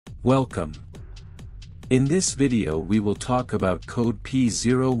Welcome. In this video we will talk about code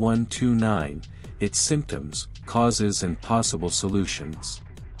P0129, its symptoms, causes and possible solutions.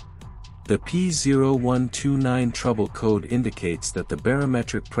 The P0129 trouble code indicates that the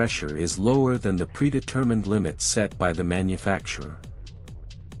barometric pressure is lower than the predetermined limit set by the manufacturer.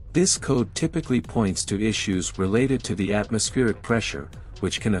 This code typically points to issues related to the atmospheric pressure,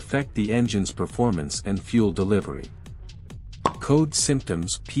 which can affect the engine's performance and fuel delivery. Code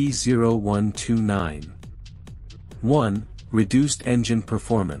symptoms P0129. 1. Reduced engine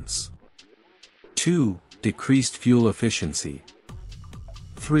performance. 2. Decreased fuel efficiency.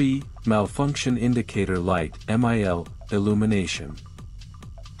 3. Malfunction indicator light (MIL) illumination.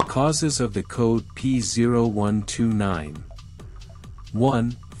 Causes of the code P0129.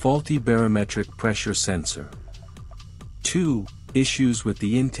 1. Faulty barometric pressure sensor. 2. Issues with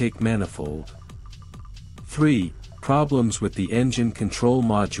the intake manifold. 3. Problems with the engine control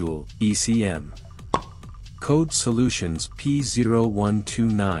module, ECM. Code solutions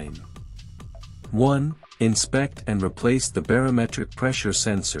P0129. 1. Inspect and replace the barometric pressure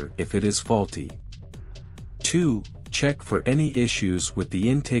sensor if it is faulty. 2. Check for any issues with the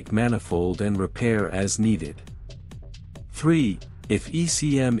intake manifold and repair as needed. 3. If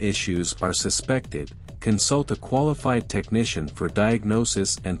ECM issues are suspected, consult a qualified technician for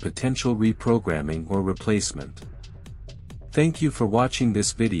diagnosis and potential reprogramming or replacement. Thank you for watching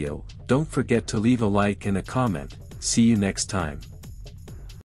this video. Don't forget to leave a like and a comment. See you next time.